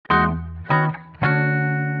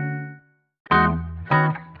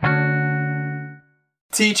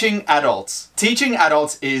Teaching adults. Teaching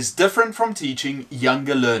adults is different from teaching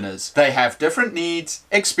younger learners. They have different needs,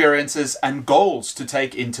 experiences, and goals to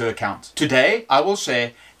take into account. Today, I will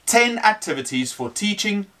share 10 activities for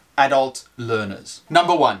teaching adult learners.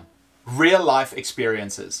 Number 1. Real life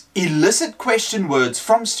experiences. Elicit question words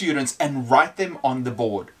from students and write them on the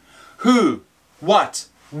board. Who, what,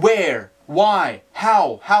 where, why,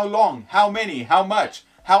 how long, how many, how much,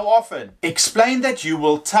 how often. Explain that you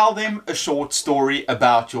will tell them a short story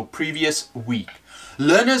about your previous week.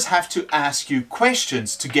 Learners have to ask you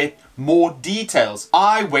questions to get more details.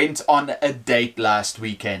 I went on a date last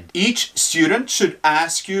weekend. Each student should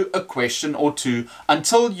ask you a question or two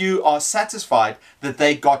until you are satisfied that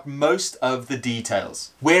they got most of the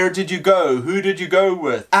details. Where did you go? Who did you go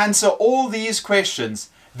with? Answer all these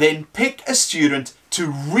questions, then pick a student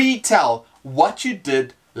to retell what you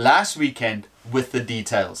did last weekend with the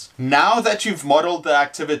details. Now that you've modeled the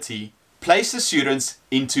activity, place the students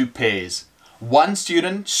into pairs. One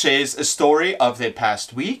student shares a story of their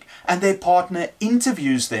past week and their partner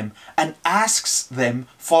interviews them and asks them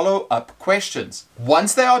follow-up questions.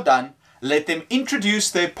 Once they are done, let them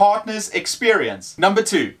introduce their partner's experience. Number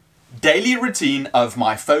 2. Daily routine of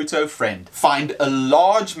my photo friend. Find a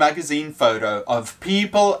large magazine photo of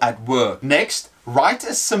people at work. Next, write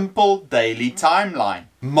a simple daily timeline.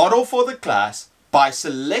 Model for the class by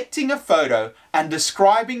selecting a photo and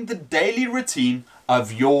describing the daily routine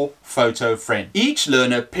of your photo friend. Each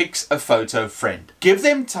learner picks a photo friend. Give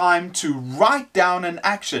them time to write down an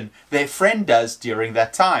action their friend does during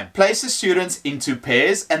that time. Place the students into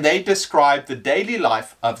pairs and they describe the daily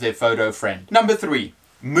life of their photo friend. Number 3.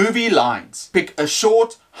 Movie lines. Pick a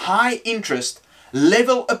short, high interest,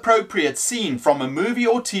 level appropriate scene from a movie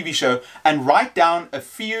or TV show and write down a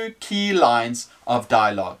few key lines of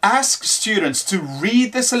dialogue. Ask students to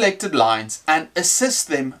read the selected lines and assist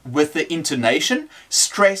them with the intonation,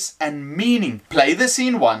 stress, and meaning. Play the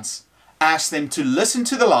scene once, ask them to listen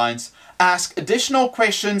to the lines, ask additional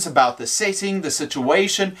questions about the setting, the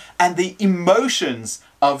situation, and the emotions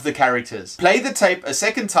of the characters. Play the tape a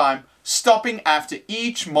second time, stopping after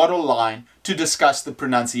each model line to discuss the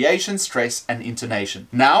pronunciation, stress, and intonation.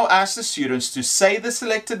 Now ask the students to say the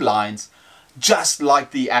selected lines just like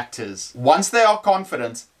the actors. Once they are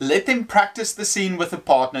confident, let them practice the scene with a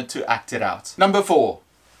partner to act it out. Number 4.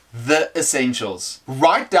 The essentials.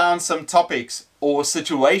 Write down some topics or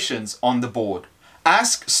situations on the board.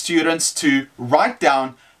 Ask students to write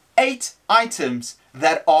down 8 items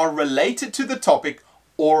that are related to the topic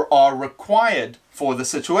or are required for the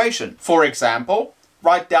situation. For example,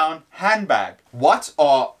 write down handbag. What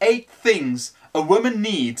are 8 things a woman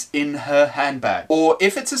needs in her handbag? Or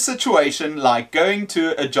if it's a situation like going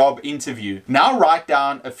to a job interview, now write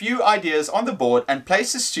down a few ideas on the board and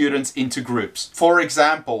place the students into groups. For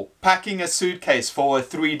example, packing a suitcase for a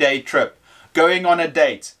 3-day trip, going on a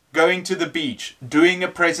date, going to the beach, doing a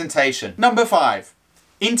presentation. Number 5.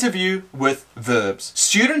 Interview with verbs.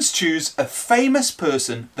 Students choose a famous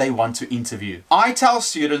person they want to interview. I tell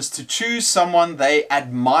students to choose someone they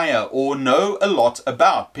admire or know a lot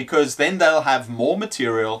about because then they'll have more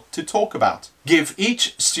material to talk about. Give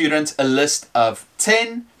each student a list of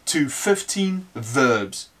 10 to 15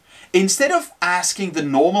 verbs. Instead of asking the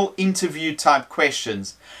normal interview type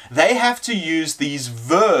questions, they have to use these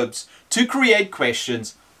verbs to create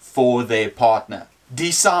questions for their partner.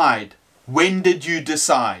 Decide. When did you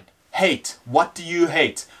decide? Hate. What do you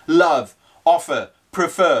hate? Love. Offer.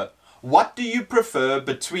 Prefer. What do you prefer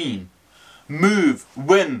between? Move.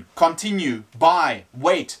 Win. Continue. Buy.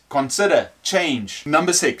 Wait. Consider. Change.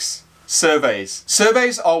 Number 6. Surveys.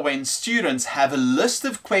 Surveys are when students have a list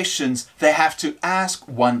of questions they have to ask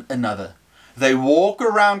one another. They walk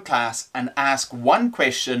around class and ask one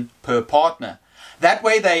question per partner. That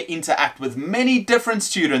way they interact with many different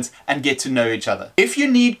students and get to know each other. If you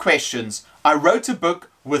need questions, I wrote a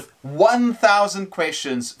book with 1,000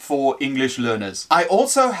 questions for English learners. I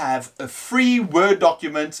also have a free Word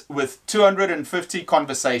document with 250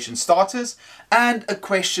 conversation starters and a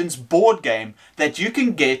questions board game that you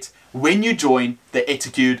can get when you join the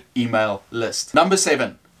Etiquette email list. Number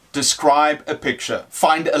 7. Describe a picture.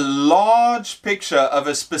 Find a large picture of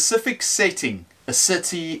a specific setting. A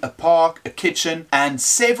city, a park, a kitchen, and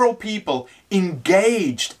several people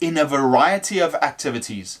engaged in a variety of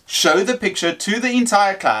activities. Show the picture to the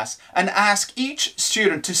entire class and ask each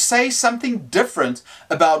student to say something different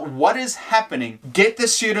about what is happening. Get the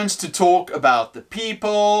students to talk about the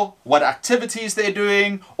people, what activities they're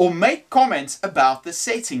doing, or make comments about the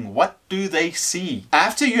setting. What do they see?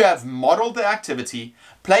 After you have modeled the activity,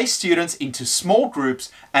 place students into small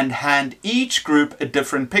groups and hand each group a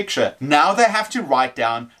different picture. Now they have to write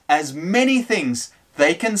down as many things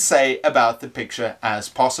they can say about the picture as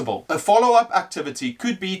possible. A follow-up activity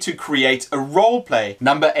could be to create a role play.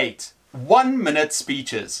 Number 8, 1-minute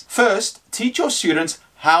speeches. First, teach your students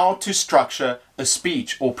how to structure a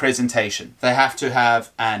speech or presentation. They have to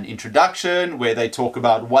have an introduction where they talk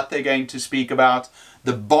about what they're going to speak about,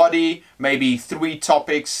 the body, maybe 3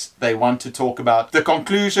 topics they want to talk about, the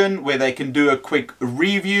conclusion where they can do a quick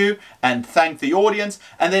review and thank the audience,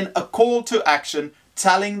 and then a call to action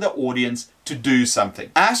telling the audience to do something.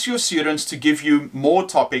 Ask your students to give you more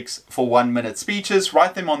topics for 1-minute speeches,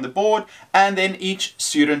 write them on the board, and then each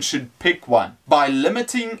student should pick one. By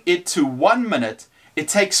limiting it to 1 minute, it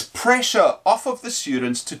takes pressure off of the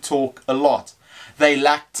students to talk a lot. They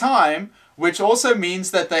lack time, which also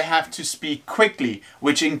means that they have to speak quickly,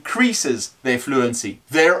 which increases their fluency.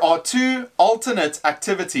 There are 2 alternate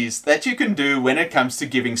activities that you can do when it comes to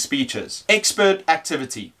giving speeches. Expert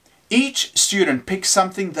activity. Each student picks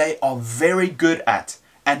something they are very good at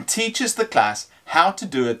and teaches the class how to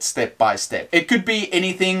do it step by step. It could be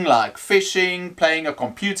anything like fishing, playing a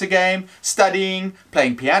computer game, studying,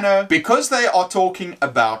 playing piano. Because they are talking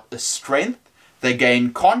about a strength, they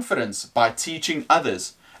gain confidence by teaching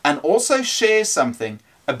others and also share something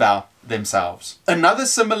about themselves. Another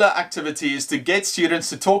similar activity is to get students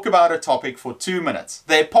to talk about a topic for 2 minutes.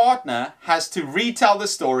 Their partner has to retell the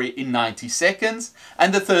story in 90 seconds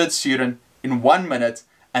and the third student in 1 minute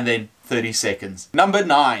and then 30 seconds. Number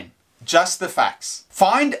 9, just the facts.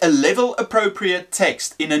 Find a level appropriate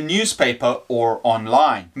text in a newspaper or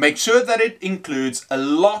online. Make sure that it includes a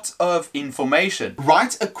lot of information.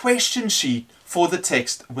 Write a question sheet for the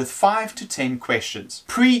text with 5 to 10 questions.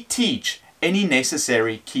 Pre-teach any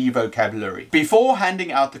necessary key vocabulary. Before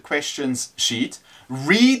handing out the questions sheet,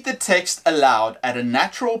 read the text aloud at a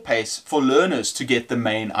natural pace for learners to get the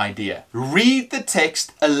main idea. Read the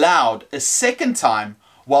text aloud a second time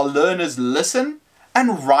while learners listen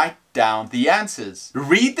and write down the answers.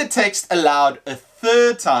 Read the text aloud a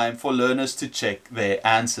third time for learners to check their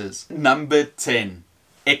answers. Number 10.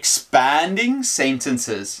 Expanding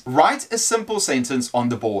sentences. Write a simple sentence on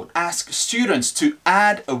the board. Ask students to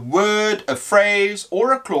add a word, a phrase,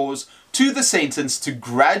 or a clause to the sentence to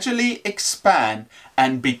gradually expand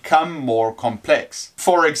and become more complex.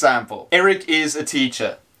 For example, Eric is a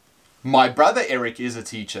teacher. My brother Eric is a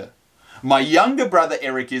teacher. My younger brother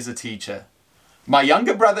Eric is a teacher. My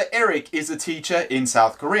younger brother Eric is a teacher in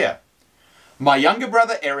South Korea. My younger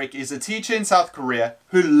brother Eric is a teacher in South Korea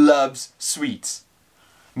who loves sweets.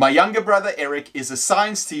 My younger brother Eric is a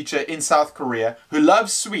science teacher in South Korea who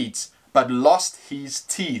loves sweets but lost his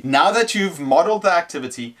teeth. Now that you've modeled the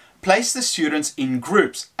activity, place the students in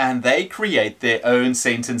groups and they create their own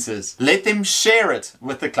sentences. Let them share it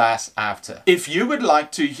with the class after. If you would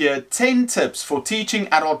like to hear 10 tips for teaching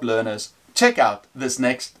adult learners, check out this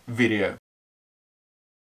next video.